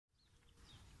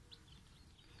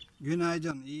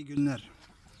Günaydın, iyi günler.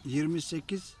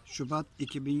 28 Şubat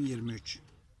 2023.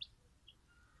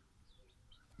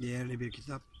 Değerli bir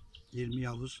kitap. Hilmi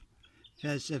Yavuz.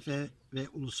 Felsefe ve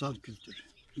Ulusal Kültür.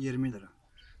 20 lira.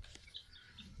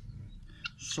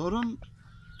 Sorun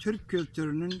Türk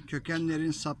kültürünün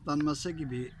kökenlerin saptanması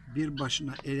gibi bir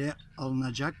başına ele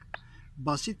alınacak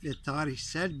basit ve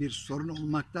tarihsel bir sorun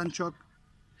olmaktan çok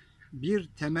bir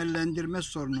temellendirme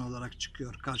sorunu olarak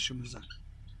çıkıyor karşımıza.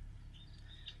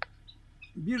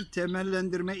 Bir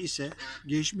temellendirme ise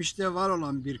geçmişte var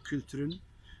olan bir kültürün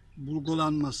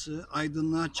bulgulanması,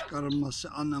 aydınlığa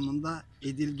çıkarılması anlamında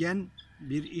edilgen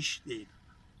bir iş değil.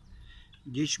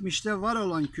 Geçmişte var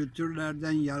olan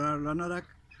kültürlerden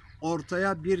yararlanarak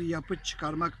ortaya bir yapı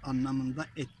çıkarmak anlamında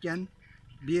etken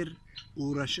bir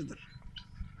uğraşıdır.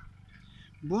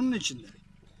 Bunun için de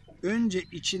önce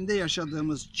içinde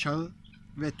yaşadığımız çağı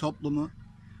ve toplumu,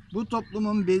 bu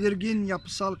toplumun belirgin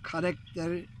yapısal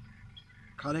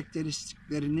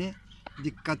karakteristiklerini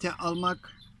dikkate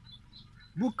almak,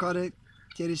 bu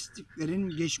karakteristiklerin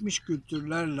geçmiş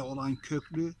kültürlerle olan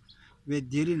köklü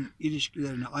ve derin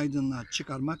ilişkilerini aydınlığa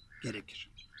çıkarmak gerekir.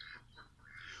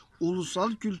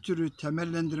 Ulusal kültürü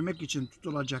temellendirmek için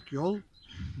tutulacak yol,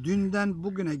 dünden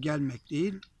bugüne gelmek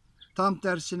değil, tam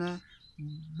tersine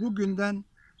bugünden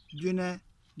düne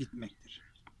gitmektir.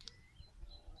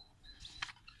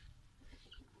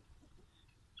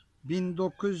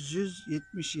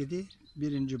 1977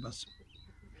 birinci basım.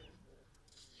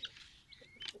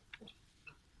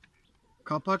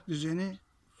 Kapak düzeni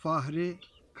Fahri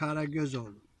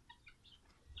Karagözoğlu.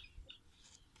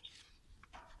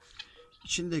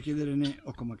 İçindekilerini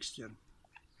okumak istiyorum.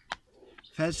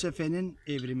 Felsefenin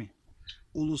evrimi,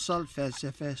 ulusal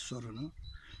felsefe sorunu,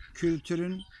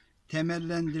 kültürün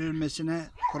temellendirilmesine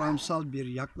kuramsal bir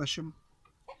yaklaşım,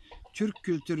 Türk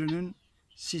kültürünün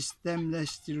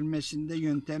sistemleştirilmesinde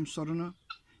yöntem sorunu,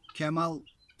 Kemal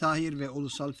Tahir ve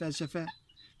ulusal felsefe,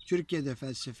 Türkiye'de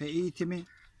felsefe eğitimi,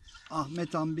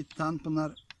 Ahmet Hamdi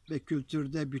Tanpınar ve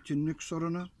kültürde bütünlük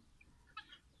sorunu,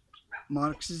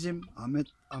 Marksizm, Ahmet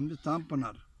Hamdi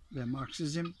Tanpınar ve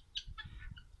Marksizm,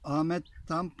 Ahmet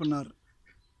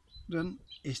Tanpınar'ın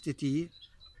estetiği,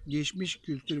 geçmiş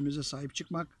kültürümüze sahip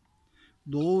çıkmak,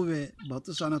 Doğu ve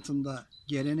Batı sanatında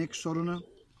gelenek sorunu,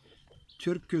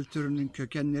 Türk kültürünün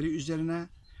kökenleri üzerine,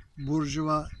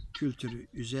 Burjuva kültürü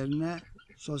üzerine,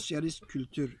 sosyalist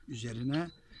kültür üzerine,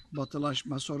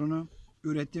 batılaşma sorunu,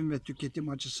 üretim ve tüketim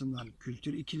açısından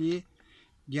kültür ikiliği,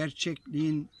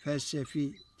 gerçekliğin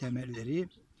felsefi temelleri,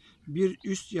 bir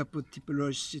üst yapı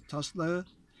tipolojisi taslağı,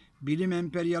 bilim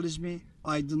emperyalizmi,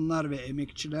 aydınlar ve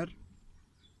emekçiler,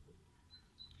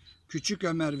 Küçük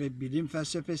Ömer ve bilim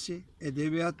felsefesi,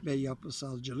 edebiyat ve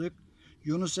yapısalcılık,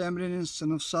 Yunus Emre'nin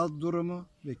sınıfsal durumu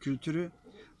ve kültürü,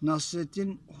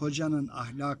 Nasrettin Hoca'nın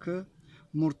ahlakı,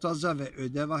 Murtaza ve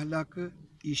ödev ahlakı,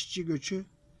 işçi göçü,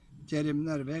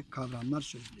 terimler ve kavramlar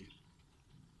sözlüğü.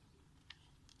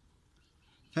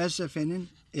 Felsefenin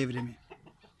evrimi.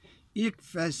 İlk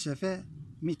felsefe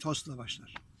mitosla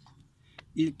başlar.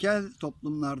 İlkel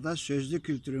toplumlarda sözlü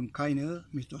kültürün kaynağı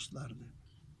mitoslardı.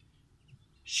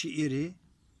 Şiiri,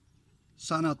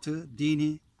 sanatı,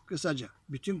 dini, kısaca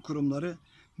bütün kurumları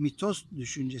mitos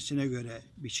düşüncesine göre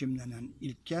biçimlenen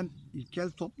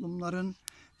ilkel toplumların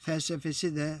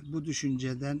felsefesi de bu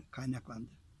düşünceden kaynaklandı.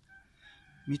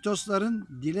 Mitosların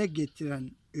dile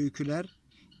getiren öyküler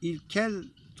ilkel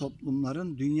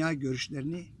toplumların dünya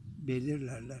görüşlerini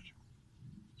belirlerler.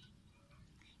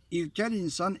 İlkel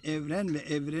insan evren ve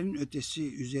evrenin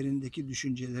ötesi üzerindeki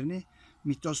düşüncelerini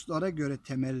mitoslara göre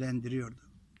temellendiriyordu.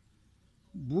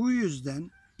 Bu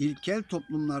yüzden ilkel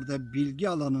toplumlarda bilgi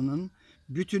alanının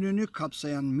bütününü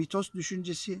kapsayan mitos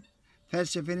düşüncesi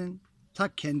felsefenin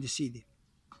ta kendisiydi.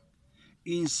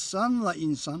 İnsanla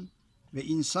insan ve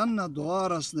insanla doğa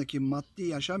arasındaki maddi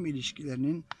yaşam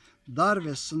ilişkilerinin dar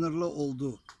ve sınırlı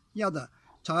olduğu ya da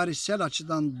tarihsel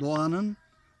açıdan doğanın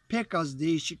pek az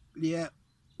değişikliğe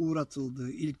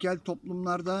uğratıldığı ilkel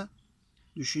toplumlarda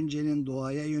düşüncenin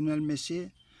doğaya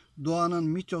yönelmesi, doğanın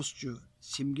mitosçu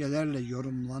simgelerle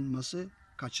yorumlanması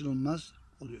kaçınılmaz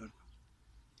oluyordu.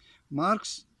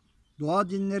 Marx, doğa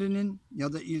dinlerinin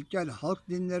ya da ilkel halk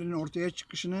dinlerinin ortaya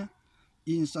çıkışını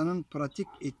insanın pratik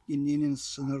etkinliğinin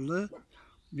sınırlı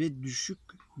ve düşük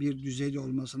bir düzeyde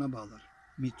olmasına bağlar.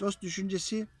 Mitos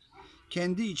düşüncesi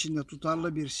kendi içinde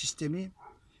tutarlı bir sistemi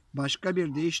başka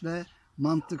bir deyişle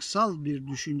mantıksal bir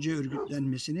düşünce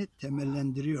örgütlenmesini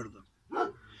temellendiriyordu.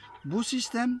 Bu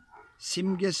sistem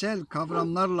simgesel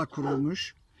kavramlarla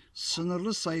kurulmuş,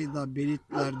 sınırlı sayıda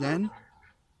belirtilerden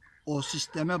o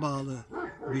sisteme bağlı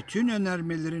bütün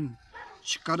önermelerin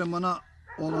çıkarımına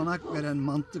olanak veren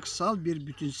mantıksal bir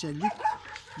bütünsellik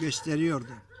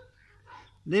gösteriyordu.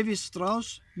 Levi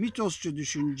Strauss, mitosçu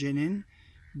düşüncenin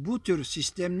bu tür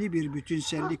sistemli bir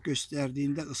bütünsellik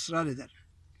gösterdiğinde ısrar eder.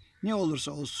 Ne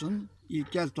olursa olsun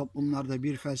ilkel toplumlarda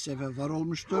bir felsefe var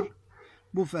olmuştur.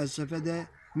 Bu felsefe de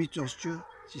mitosçu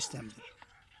sistemdir.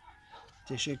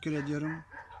 Teşekkür ediyorum.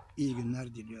 İyi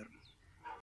günler diliyorum.